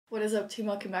What is up team?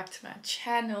 Welcome back to my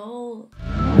channel.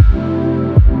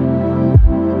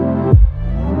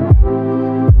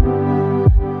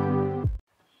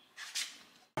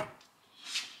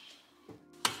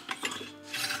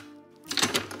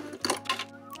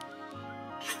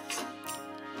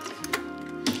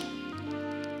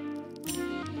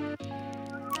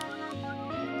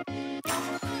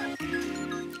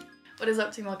 What is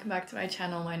up team? Welcome back to my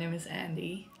channel. My name is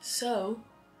Andie. So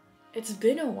it's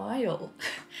been a while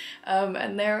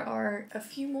and there are a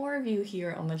few more of you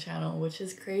here on the channel, which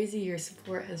is crazy. Your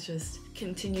support has just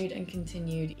continued and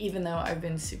continued even though I've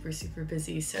been super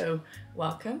busy. So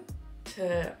welcome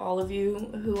to all of you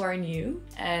who are new,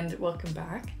 and welcome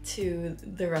back to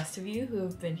the rest of you who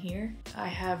have been here. I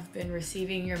have been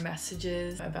receiving your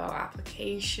messages about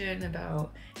application,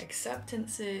 about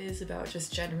acceptances, about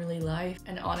just generally life,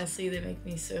 and honestly they make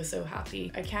me so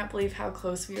happy. I can't believe how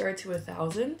close we are to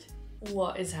 1,000.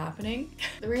 What is happening?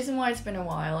 The reason why it's been a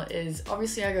while is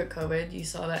obviously I got COVID. You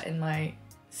saw that in my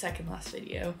second last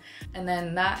video, and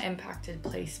then that impacted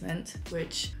placement,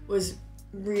 which was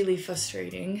really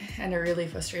frustrating and a really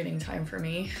frustrating time for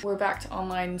me. We're back to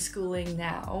online schooling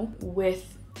now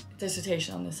with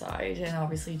dissertation on the side and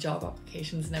obviously job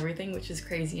applications and everything, which is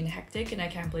crazy and hectic, and I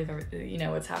can't believe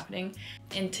what's happening.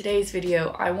 In today's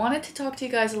video, I wanted to talk to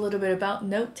you guys a little bit about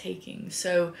note-taking.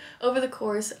 So over the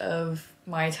course of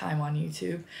my time on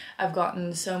YouTube, I've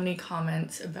gotten so many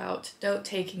comments about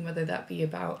note-taking, whether that be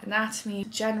about anatomy,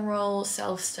 general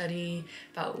self-study,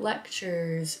 about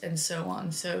lectures, and so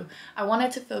on. So I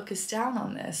wanted to focus down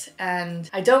on this, and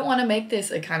I don't want to make this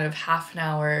a kind of half an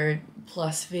hour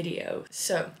plus video.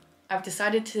 So I've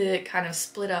decided to kind of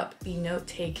split up the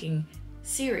note-taking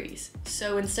series.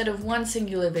 So instead of one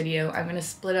singular video, I'm going to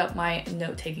split up my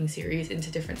note-taking series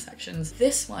into different sections.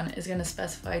 This one is going to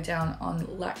specify down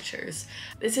on lectures.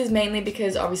 This is mainly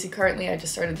because obviously currently I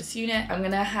just started this unit. I'm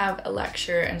going to have a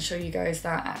lecture and show you guys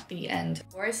that at the end.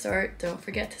 Before I start, don't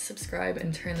forget to subscribe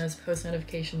and turn those post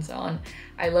notifications on.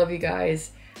 I love you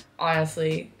guys,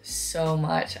 honestly, so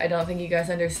much. I don't think you guys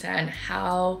understand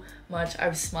how much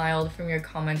I've smiled from your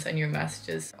comments and your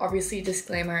messages. Obviously,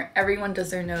 disclaimer, everyone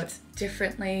does their notes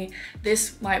differently.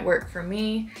 This might work for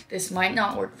me, this might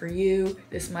not work for you,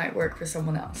 this might work for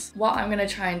someone else. What I'm gonna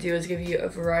try and do is give you a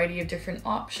variety of different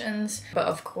options, but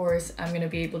of course, I'm gonna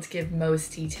be able to give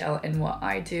most detail in what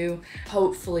I do.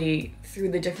 Hopefully,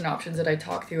 through the different options that I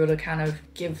talk through, it'll kind of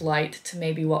give light to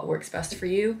maybe what works best for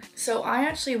you. So I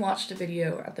actually watched a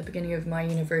video at the beginning of my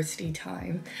university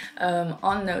time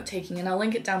on note-taking, and I'll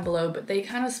link it down below, but they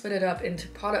kind of split it up into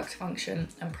product function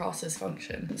and process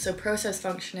function. So process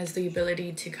function is the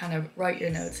ability to kind of write your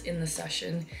notes in the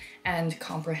session and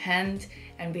comprehend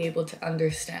and be able to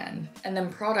understand. And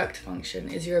then product function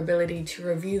is your ability to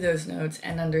review those notes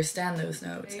and understand those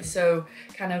notes. So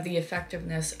kind of the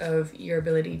effectiveness of your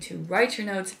ability to write your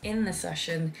notes in the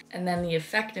session, and then the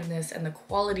effectiveness and the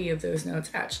quality of those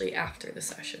notes actually after the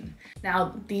session.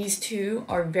 Now, these two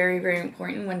are very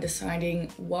important when deciding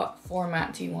what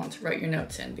format do you want to write your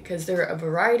notes in, because there are a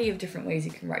variety of different ways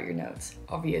you can write your notes,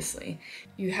 obviously.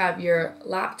 You have your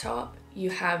laptop, you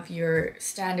have your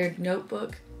standard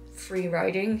notebook, free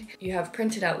writing, you have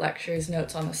printed out lectures,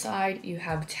 notes on the side, you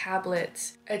have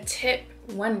tablets. A tip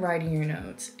when writing your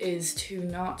notes is to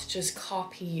not just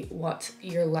copy what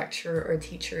your lecturer or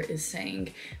teacher is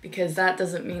saying, because that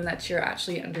doesn't mean that you're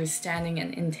actually understanding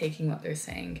and intaking what they're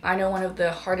saying. I know one of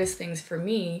the hardest things for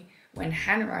me when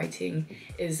handwriting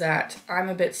is that I'm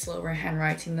a bit slower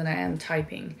handwriting than I am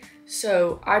typing.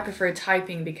 So I prefer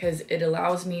typing because it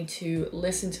allows me to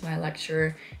listen to my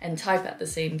lecturer and type at the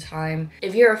same time.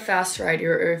 If you're a fast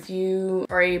writer, or if you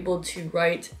are able to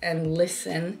write and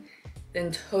listen,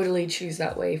 then totally choose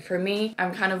that way. For me,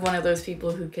 I'm kind of one of those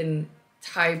people who can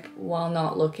type while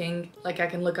not looking. Like, I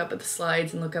can look up at the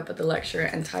slides and look up at the lecture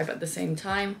and type at the same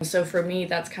time. So for me,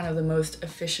 that's kind of the most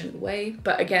efficient way.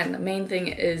 But again, the main thing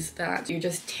is that you're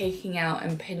just taking out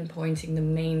and pinpointing the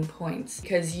main points,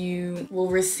 because you will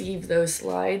receive those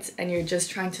slides and you're just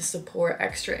trying to support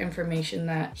extra information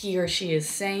that he or she is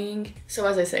saying. So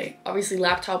as I say, obviously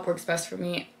laptop works best for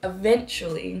me.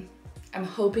 Eventually, I'm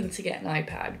hoping to get an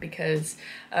iPad, because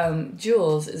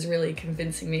Jules is really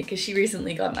convincing me, because she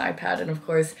recently got an iPad, and of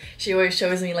course she always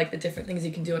shows me like the different things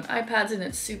you can do on iPads, and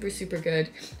it's super good.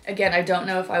 Again, I don't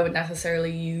know if I would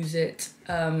necessarily use it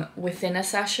within a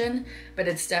session, but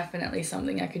it's definitely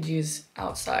something I could use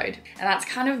outside. And that's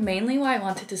kind of mainly why I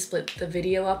wanted to split the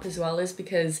video up as well, is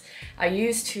because I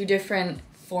use two different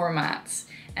formats,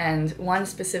 and one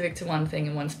specific to one thing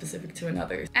and one specific to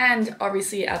another. And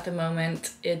obviously at the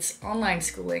moment it's online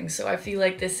schooling, so I feel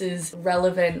like this is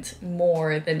relevant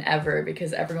more than ever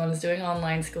because everyone is doing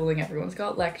online schooling, everyone's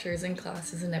got lectures and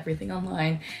classes and everything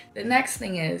online. The next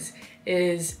thing is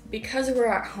because we're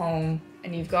at home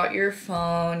and you've got your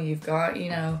phone, you've got, you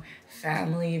know,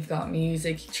 family, you've got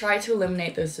music, try to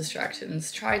eliminate those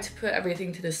distractions. Try to put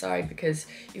everything to the side because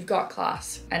you've got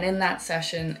class. And in that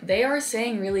session, they are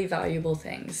saying really valuable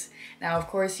things. Now, of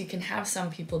course, you can have some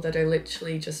people that are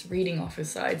literally just reading off of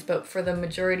slides, but for the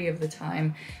majority of the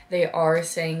time, they are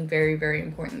saying very, very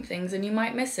important things and you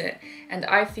might miss it. And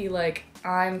I feel like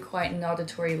I'm quite an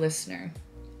auditory listener.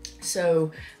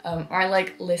 So I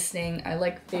like listening, I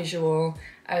like visual,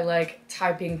 I like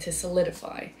typing to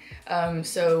solidify.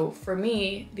 So for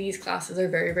me, these classes are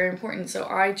very, very important. So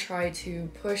I try to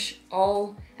push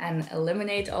all and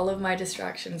eliminate all of my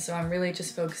distractions. So I'm really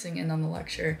just focusing in on the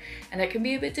lecture. And it can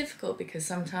be a bit difficult because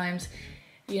sometimes,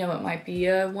 you know, it might be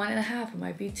a 1.5, it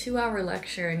might be 2-hour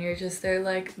lecture and you're just there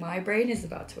like, my brain is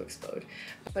about to explode.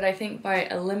 But I think by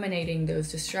eliminating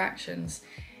those distractions,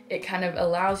 it kind of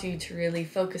allows you to really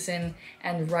focus in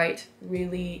and write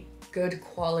really good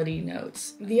quality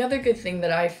notes. The other good thing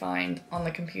that I find on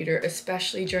the computer,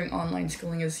 especially during online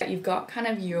schooling, is that you've got kind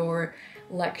of your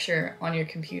lecture on your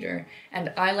computer,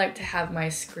 and I like to have my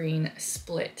screen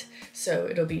split. So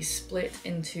it'll be split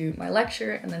into my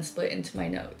lecture and then split into my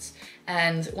notes.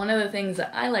 And one of the things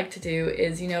that I like to do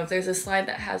is, you know, if there's a slide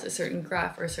that has a certain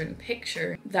graph or a certain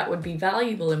picture that would be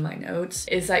valuable in my notes,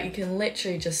 is that you can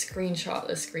literally just screenshot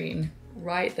the screen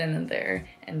right then and there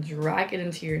and drag it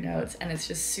into your notes, and it's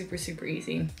just super, super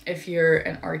easy. If you're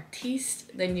an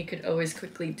artiste, then you could always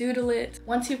quickly doodle it.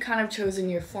 Once you've kind of chosen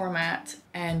your format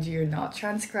and you're not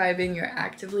transcribing, you're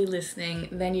actively listening,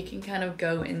 then you can kind of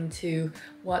go into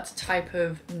what type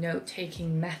of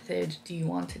note-taking method do you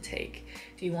want to take.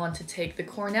 Do you want to take the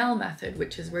Cornell method,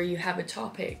 which is where you have a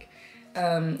topic,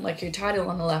 like your title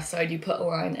on the left side, you put a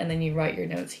line and then you write your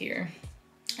notes here.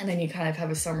 And then you kind of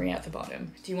have a summary at the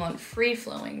bottom. Do you want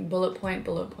free-flowing, bullet point,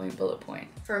 bullet point, bullet point?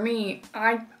 For me,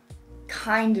 I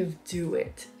kind of do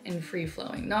it in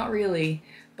free-flowing. Not really,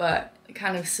 but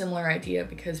kind of similar idea,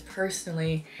 because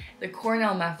personally, the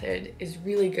Cornell method is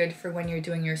really good for when you're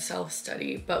doing your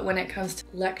self-study. But when it comes to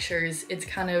lectures, it's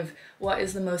kind of what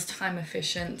is the most time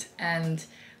efficient and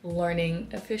learning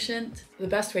efficient. The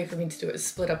best way for me to do it is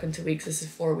split up into weeks. This is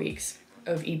 4 weeks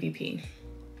of EBP.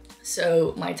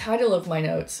 So my title of my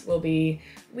notes will be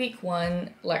week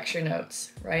 1 lecture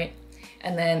notes, right?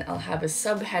 And then I'll have a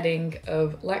subheading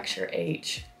of lecture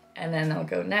H, and then I'll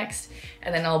go next,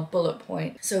 and then I'll bullet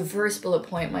point. So first bullet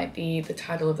point might be the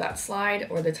title of that slide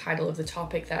or the title of the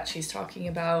topic that she's talking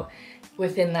about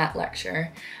within that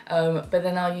lecture. But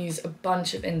then I'll use a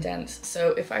bunch of indents. So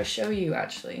if I show you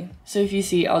actually, so if you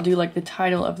see, I'll do like the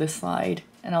title of the slide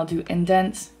and I'll do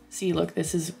indents. See, look,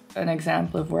 this is an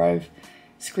example of where I've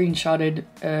screenshotted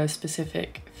a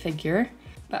specific figure.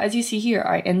 But as you see here,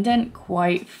 I indent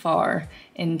quite far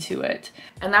into it.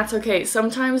 And that's okay.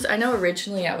 Sometimes, I know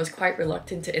originally I was quite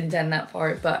reluctant to indent that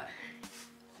far, but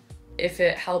if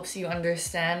it helps you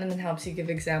understand and helps you give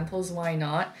examples, why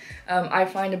not? I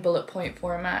find a bullet point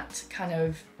format kind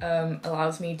of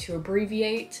allows me to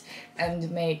abbreviate and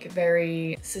make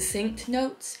very succinct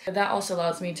notes. That also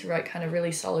allows me to write kind of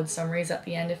really solid summaries at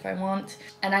the end if I want.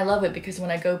 And I love it because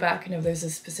when I go back and if there's a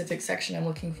specific section I'm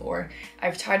looking for,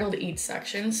 I've titled each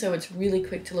section, so it's really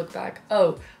quick to look back.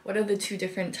 Oh, what are the 2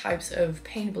 different types of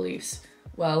pain beliefs?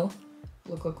 Well,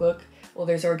 look. Well,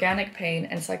 there's organic pain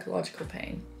and psychological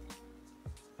pain.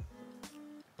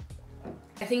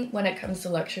 I think when it comes to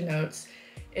lecture notes,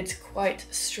 it's quite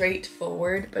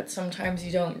straightforward, but sometimes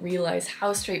you don't realize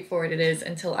how straightforward it is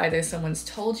until either someone's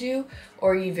told you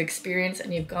or you've experienced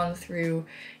and you've gone through,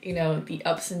 you know, the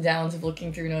ups and downs of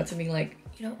looking through notes and being like,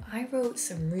 you know, I wrote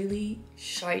some really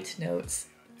shite notes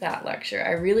that lecture.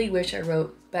 I really wish I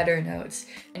wrote better notes.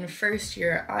 In first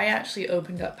year, I actually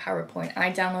opened up PowerPoint.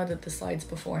 I downloaded the slides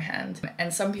beforehand,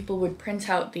 and some people would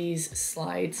print out these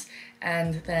slides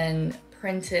and then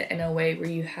print it in a way where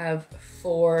you have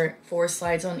four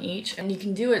slides on each, and you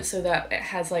can do it so that it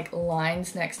has like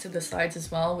lines next to the slides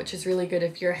as well, which is really good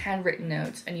if you're handwritten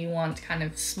notes and you want kind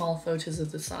of small photos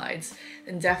of the slides,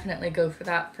 then definitely go for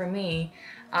that. For me,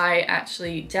 I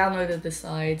actually downloaded the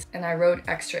slides and I wrote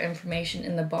extra information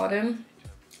in the bottom,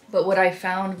 but what I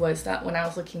found was that when I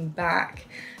was looking back,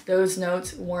 those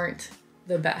notes weren't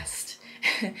the best.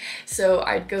 So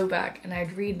I'd go back and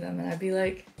I'd read them and I'd be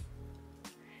like,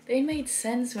 they made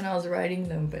sense when I was writing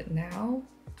them, but now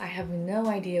I have no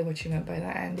idea what you meant by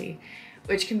that, Andie.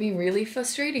 which can be really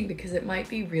frustrating because it might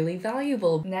be really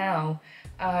valuable. Now,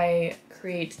 I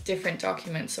create different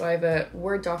documents. So I have a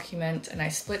Word document and I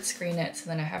split screen it, so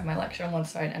then I have my lecture on one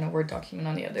side and a Word document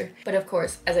on the other. But of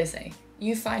course, as I say,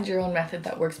 you find your own method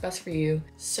that works best for you.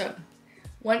 So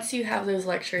once you have those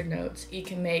lecture notes, you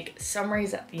can make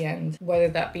summaries at the end, whether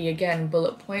that be, again,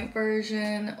 bullet point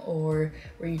version or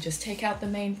where you just take out the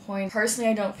main points. Personally,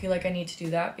 I don't feel like I need to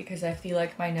do that because I feel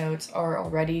like my notes are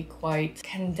already quite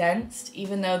condensed.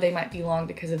 Even though they might be long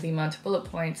because of the amount of bullet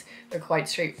points, they're quite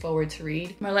straightforward to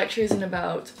read. My lecture is in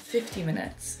about 50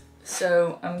 minutes.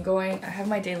 So I have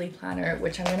my daily planner,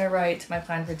 which I'm gonna write my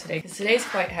plan for today because today's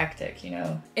quite hectic, you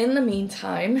know. In the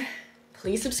meantime,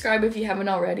 please subscribe if you haven't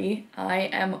already. I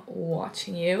am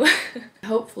watching you.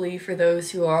 Hopefully for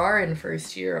those who are in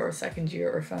first year or second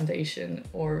year or foundation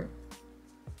or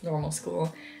normal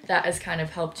school, that has kind of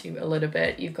helped you a little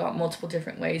bit. You've got multiple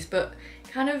different ways, but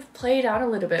kind of play it out a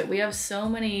little bit. We have so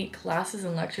many classes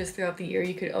and lectures throughout the year.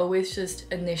 You could always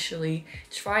just initially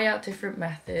try out different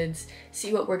methods,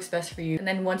 see what works best for you. And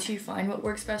then once you find what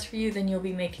works best for you, then you'll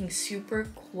be making super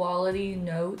quality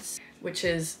notes, which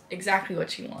is exactly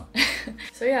what you want.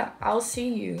 So yeah, I'll see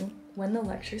you when the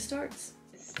lecture starts.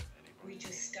 We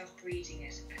just stop reading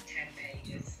it at 10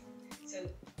 pages. So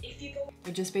if you go...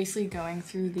 We're just basically going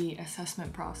through the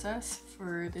assessment process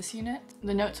for this unit.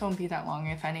 The notes won't be that long,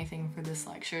 if anything, for this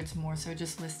lecture. It's more so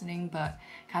just listening, but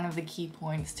kind of the key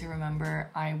points to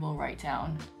remember I will write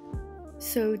down.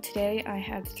 So today I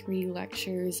had 3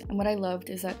 lectures, and what I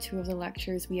loved is that 2 of the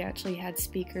lectures we actually had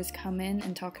speakers come in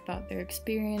and talk about their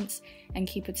experience and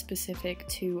keep it specific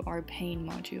to our pain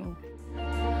module.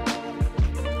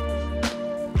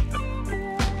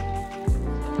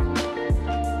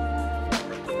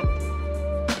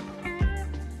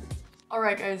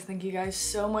 Alright guys, thank you guys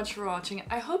so much for watching.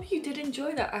 I hope you did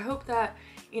enjoy that. I hope that,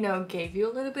 you know, gave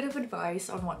you a little bit of advice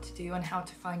on what to do and how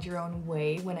to find your own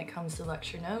way when it comes to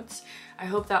lecture notes. I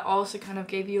hope that also kind of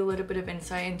gave you a little bit of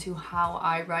insight into how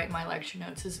I write my lecture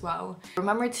notes as well.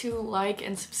 Remember to like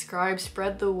and subscribe,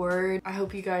 spread the word. I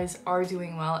hope you guys are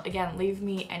doing well. Again, leave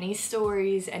me any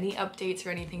stories, any updates or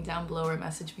anything down below, or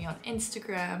message me on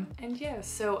Instagram. And yeah,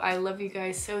 so I love you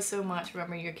guys so much.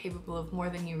 Remember, you're capable of more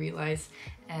than you realize,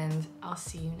 and I'll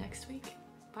see you next week.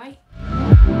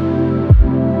 Bye.